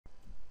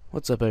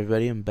What's up,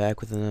 everybody? I'm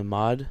back with another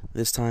mod.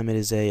 This time it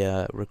is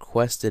a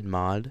requested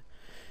mod,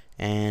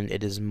 and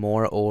it is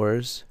more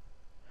ores.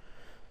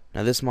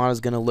 Now this mod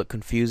is going to look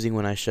confusing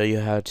when I show you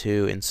how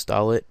to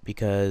install it,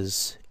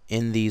 because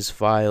in these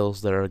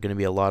files there are going to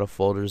be a lot of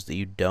folders that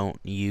you don't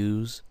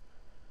use,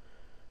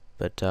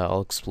 but I'll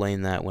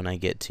explain that when I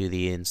get to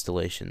the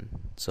installation.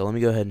 So let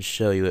me go ahead and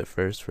show you it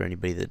first for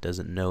anybody that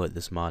doesn't know what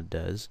this mod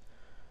does.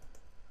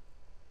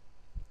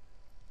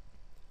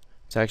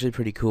 It's actually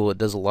pretty cool. It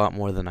does a lot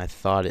more than I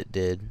thought it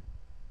did.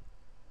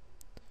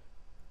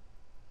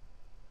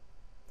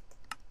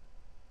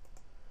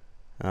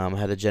 I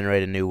had to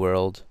generate a new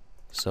world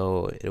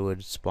so it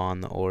would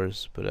spawn the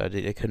ores, but I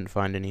couldn't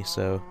find any,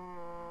 so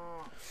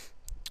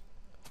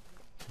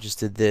I just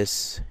did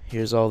this.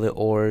 Here's all the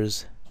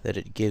ores that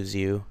it gives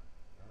you.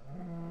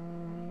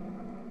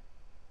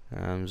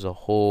 There's a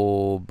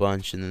whole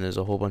bunch, and then there's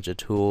a whole bunch of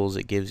tools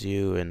it gives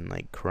you, and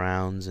like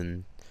crowns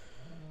and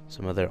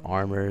some other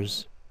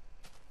armors.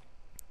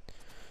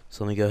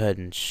 So let me go ahead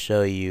and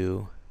show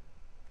you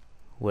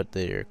what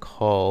they're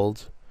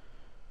called.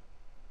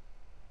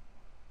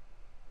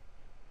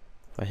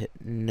 If I hit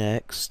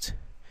next,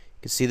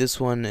 you can see this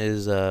one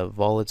is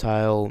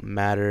volatile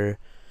matter,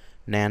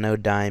 nano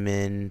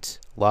diamond,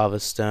 lava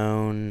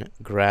stone,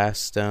 grass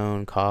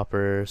stone,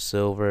 copper,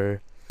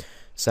 silver,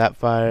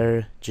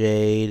 sapphire,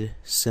 jade,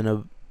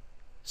 cinnabar,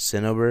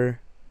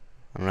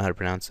 I don't know how to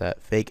pronounce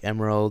that, fake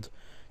emerald,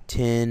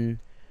 tin,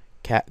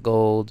 cat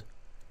gold,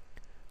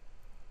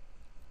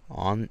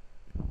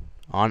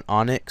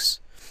 onyx,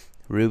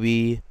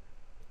 ruby,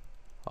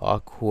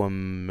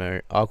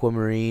 aquamarine,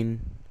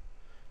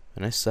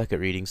 and I suck at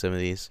reading some of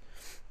these,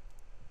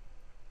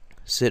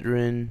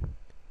 citron,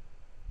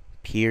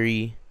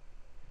 peri,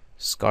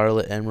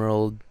 scarlet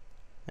emerald,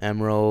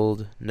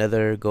 emerald,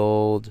 nether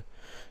gold,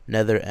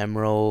 nether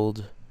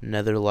emerald,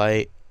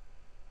 netherite,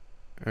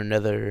 or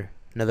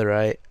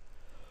netherite,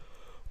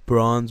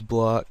 bronze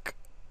block,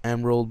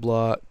 emerald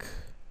block,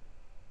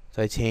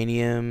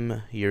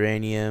 titanium,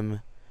 uranium,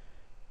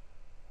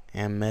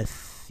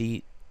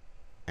 amethyst,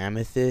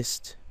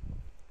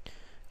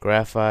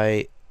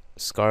 graphite,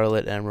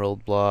 scarlet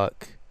emerald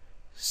block,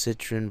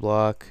 citron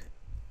block,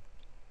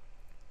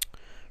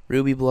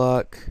 ruby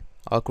block,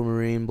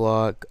 aquamarine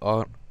block,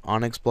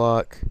 onyx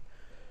block,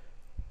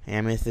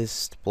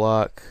 amethyst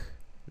block,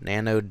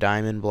 nano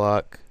diamond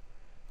block,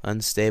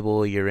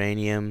 unstable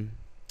uranium,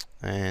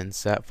 and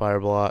sapphire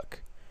block.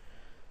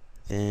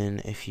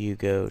 Then if you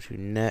go to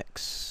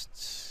next,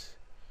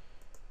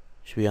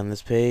 should be on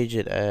this page,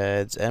 it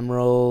adds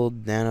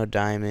emerald, nano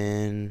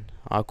diamond,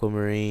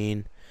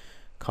 aquamarine,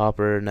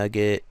 copper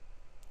nugget,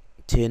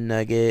 tin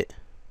nugget,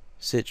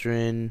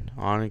 citron,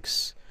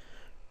 onyx,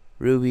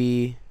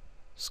 ruby,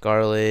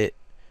 scarlet,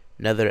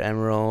 nether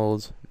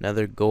emerald,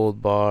 nether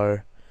gold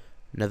bar,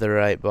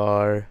 netherite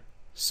bar,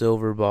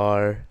 silver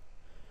bar,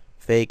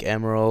 fake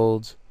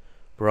emerald,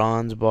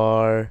 bronze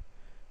bar,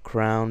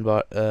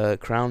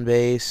 crown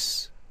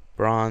base,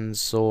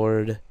 bronze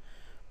sword,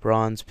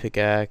 bronze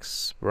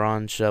pickaxe,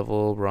 bronze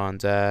shovel,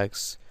 bronze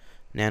axe,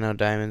 nano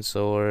diamond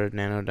sword,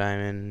 nano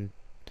diamond,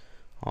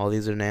 all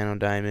these are nano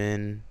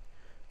diamond,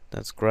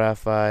 that's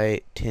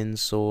graphite, tin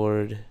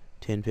sword,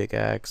 tin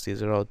pickaxe,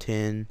 these are all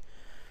tin,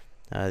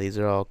 these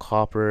are all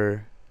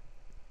copper,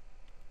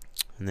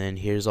 and then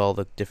here's all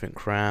the different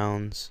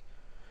crowns,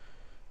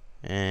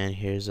 and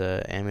here's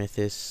a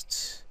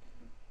amethyst,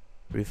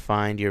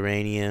 refined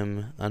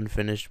uranium,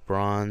 unfinished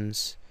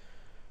bronze,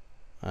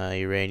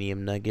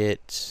 uranium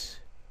nugget,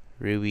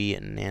 ruby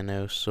and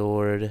nano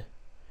sword,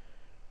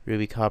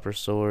 ruby copper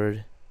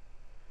sword,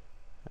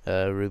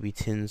 ruby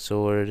tin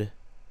sword,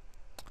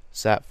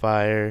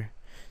 sapphire,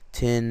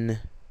 tin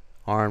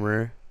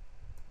armor,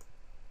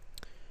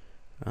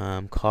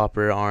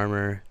 copper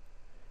armor,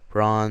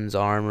 bronze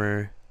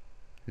armor,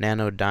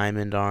 nano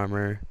diamond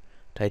armor,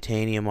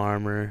 titanium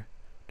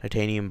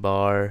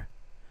bar,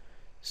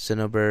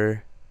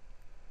 cinnabar,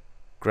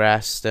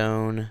 grass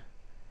stone,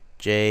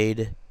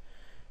 jade,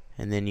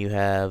 and then you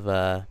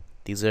have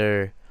these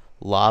are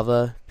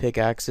lava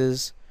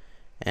pickaxes,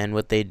 and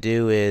what they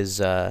do is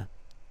they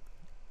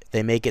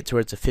make it to where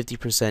it's a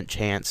 50%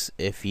 chance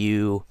if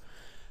you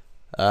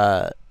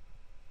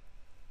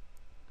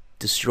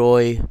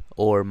destroy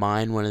or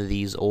mine one of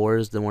these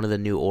ores, then one of the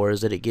new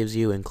ores that it gives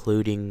you,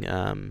 including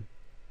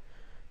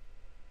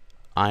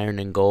iron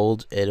and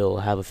gold, it'll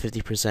have a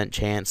 50%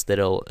 chance that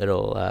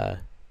it'll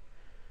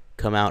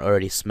come out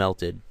already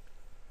smelted.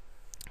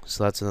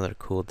 So that's another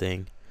cool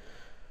thing.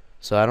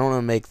 So I don't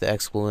want to make the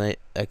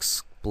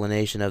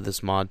explanation of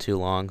this mod too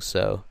long,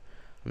 so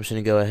I'm just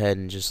going to go ahead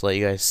and just let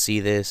you guys see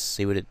this,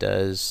 see what it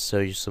does, show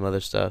you some other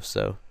stuff.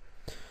 So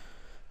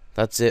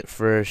that's it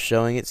for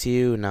showing it to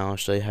you. Now I'll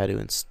show you how to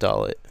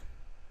install it.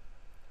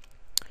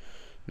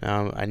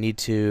 Now I need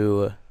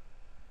to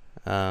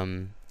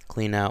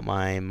clean out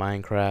my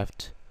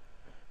Minecraft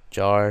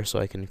jar so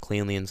I can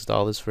cleanly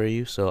install this for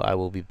you. So I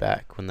will be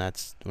back when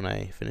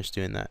I finish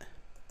doing that.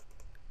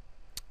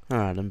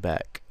 Alright, I'm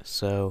back.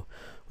 So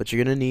what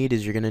you're gonna need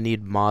is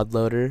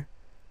Modloader,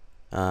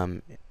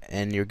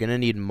 and you're gonna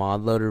need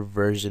Modloader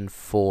version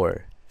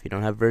 4. If you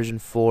don't have version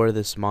 4,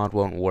 this mod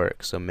won't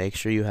work, so make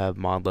sure you have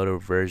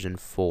Modloader version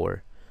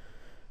 4.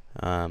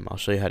 I'll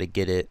show you how to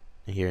get it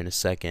here in a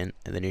second,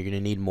 and then you're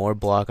gonna need more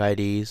block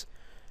IDs,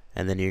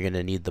 and then you're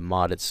gonna need the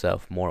mod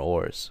itself, more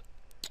ores.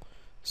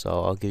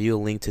 So I'll give you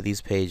a link to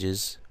these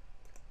pages.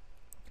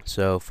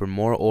 So for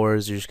more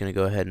ores, you're just gonna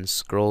go ahead and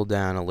scroll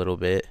down a little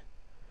bit,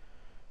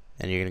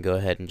 and you're gonna go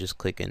ahead and just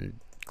click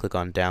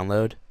on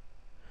download,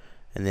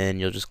 and then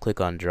you'll just click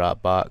on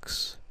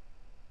Dropbox.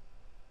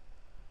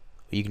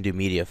 You can do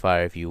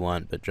Mediafire if you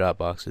want, but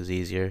Dropbox is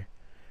easier.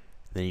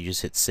 Then you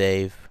just hit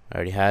save. I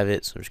already have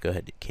it, so just go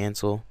ahead and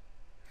cancel.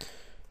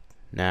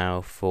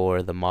 Now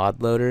for the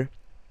Modloader,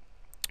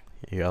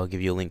 here I'll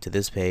give you a link to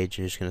this page.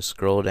 You're just going to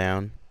scroll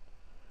down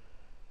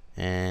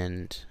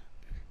and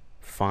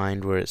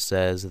find where it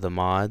says the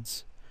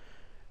mods,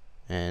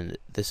 and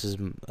this is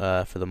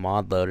for the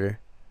Modloader.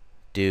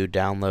 Do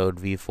download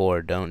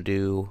v4, don't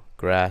do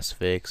grass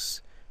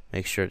fix,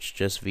 make sure it's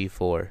just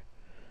v4.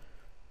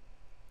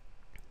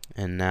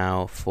 And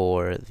now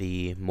for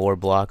the more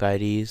block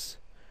IDs,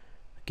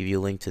 I'll give you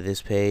a link to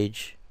this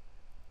page,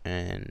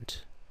 and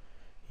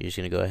you're just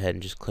going to go ahead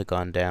and just click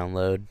on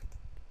download.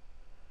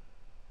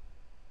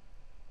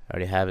 I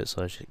already have it,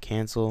 so I should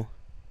cancel.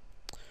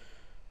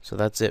 So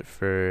that's it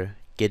for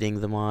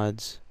getting the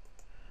mods.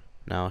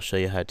 Now I'll show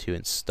you how to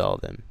install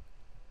them.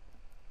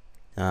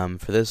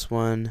 For this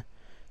one,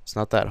 it's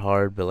not that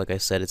hard, but like I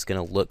said, it's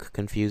going to look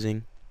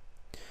confusing.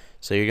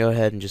 So you go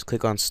ahead and just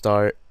click on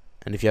start,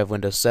 and if you have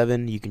Windows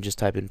 7, you can just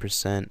type in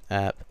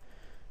 %app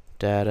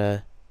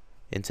data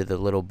into the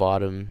little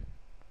bottom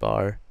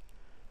bar.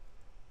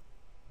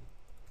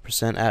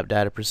 %app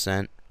data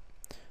 %.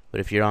 But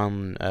if you're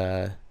on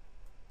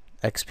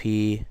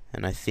XP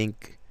and I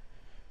think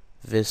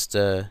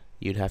Vista,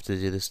 you'd have to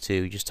do this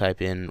too. You just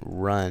type in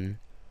run,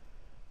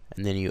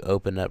 and then you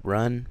open up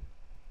run,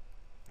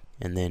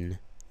 and then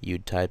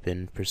you'd type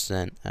in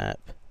 %app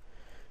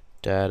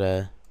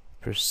data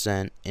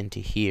 % into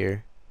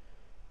here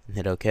and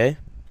hit OK.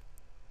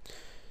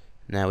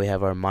 Now we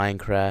have our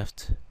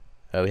Minecraft.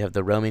 We have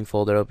the roaming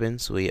folder open,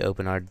 so we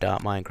open our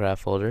 .minecraft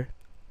folder.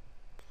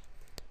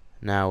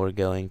 Now we're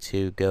going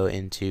to go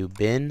into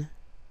bin,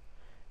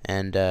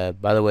 and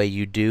by the way,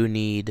 you do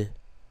need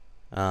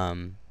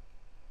WinRAR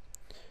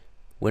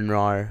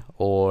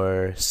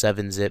or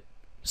 7-zip,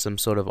 some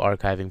sort of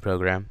archiving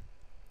program.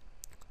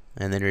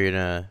 And then you're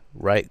gonna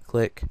right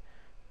click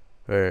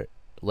or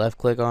left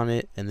click on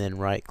it, and then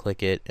right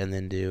click it, and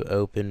then do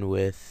open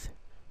with,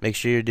 make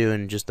sure you're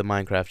doing just the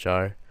Minecraft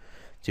jar.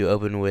 Do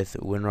open with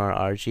WinRAR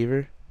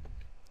Archiver.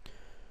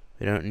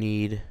 We don't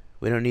need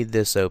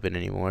this open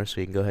anymore, so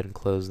we can go ahead and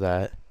close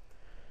that.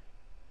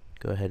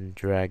 Go ahead and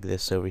drag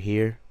this over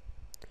here.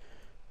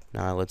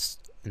 Now let's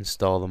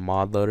install the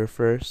Modloader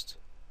first.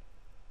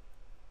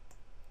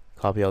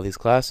 Copy all these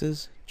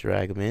classes,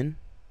 drag them in,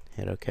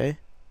 hit OK.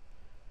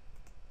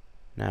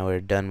 Now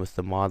we're done with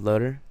the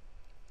Modloader.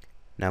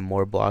 Now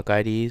more block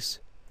IDs.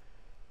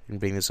 We can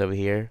bring this over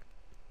here.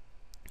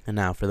 And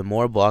now for the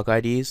more block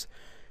IDs,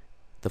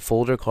 the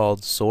folder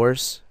called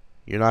source,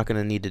 you're not going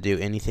to need to do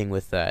anything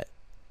with that.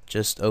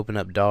 Just open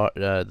up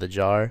the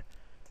jar,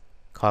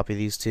 copy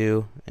these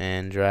two,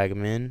 and drag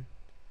them in.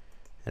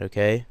 Hit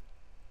OK.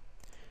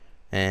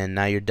 And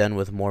now you're done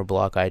with more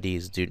block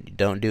IDs.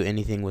 Don't do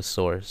anything with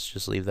source.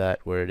 Just leave that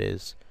where it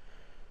is.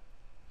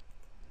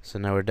 So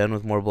now we're done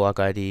with more block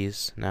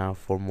IDs. Now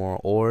for more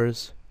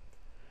ores.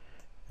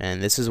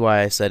 And this is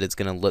why I said it's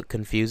going to look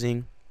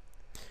confusing.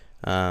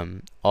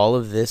 All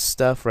of this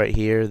stuff right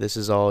here, this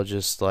is all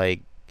just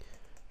like,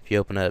 if you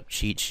open up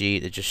cheat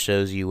sheet, it just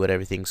shows you what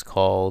everything's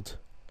called.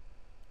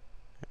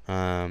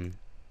 Crafting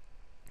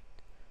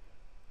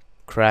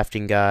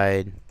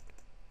guide.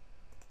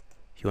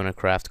 If you want to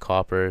craft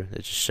copper,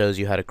 it just shows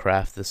you how to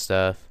craft this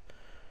stuff.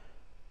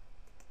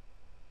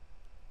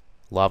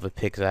 Lava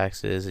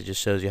pickaxes, it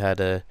just shows you how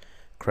to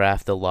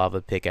craft the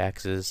lava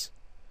pickaxes.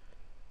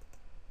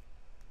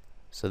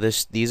 So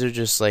these are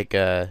just like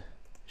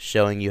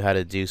showing you how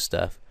to do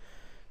stuff.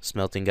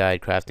 Smelting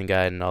guide, crafting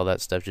guide, and all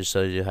that stuff just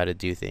shows you how to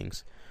do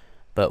things.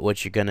 But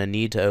what you're gonna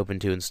need to open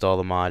to install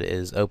the mod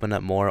is open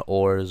up more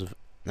ores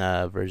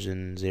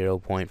version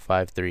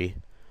 0.53.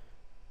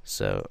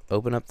 So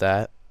open up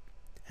that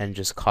and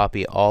just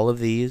copy all of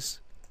these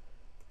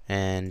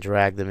and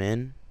drag them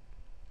in.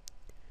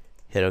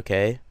 Hit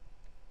OK.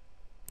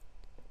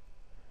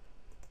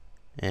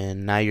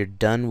 And now you're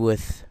done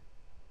with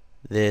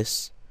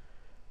this.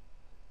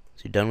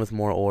 So you're done with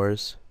more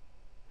ores.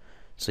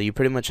 So you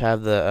pretty much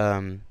have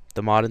the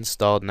mod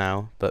installed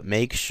now, but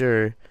make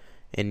sure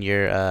in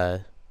your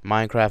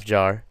Minecraft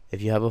jar,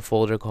 if you have a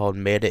folder called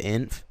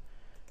meta-inf,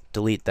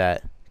 delete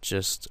that.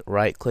 Just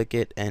right click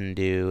it and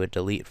do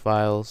delete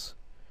files.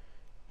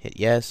 Hit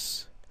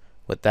yes.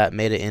 What that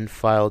meta-inf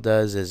file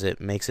does is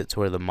it makes it to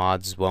where the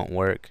mods won't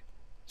work.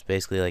 It's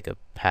basically like a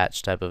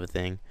patch type of a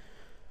thing.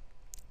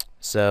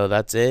 So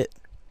that's it.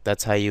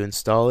 That's how you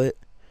install it.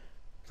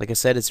 Like I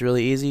said, it's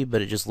really easy,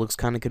 but it just looks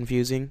kind of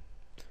confusing.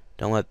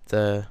 Don't let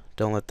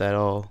that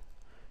all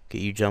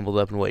get you jumbled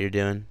up in what you're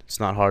doing. It's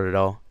not hard at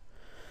all.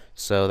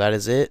 So that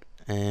is it,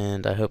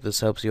 and I hope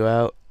this helps you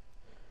out.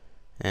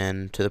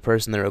 And to the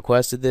person that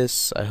requested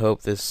this, I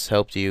hope this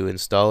helped you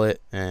install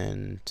it.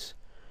 And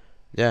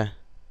yeah,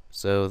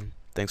 so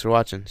thanks for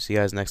watching. See you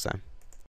guys next time.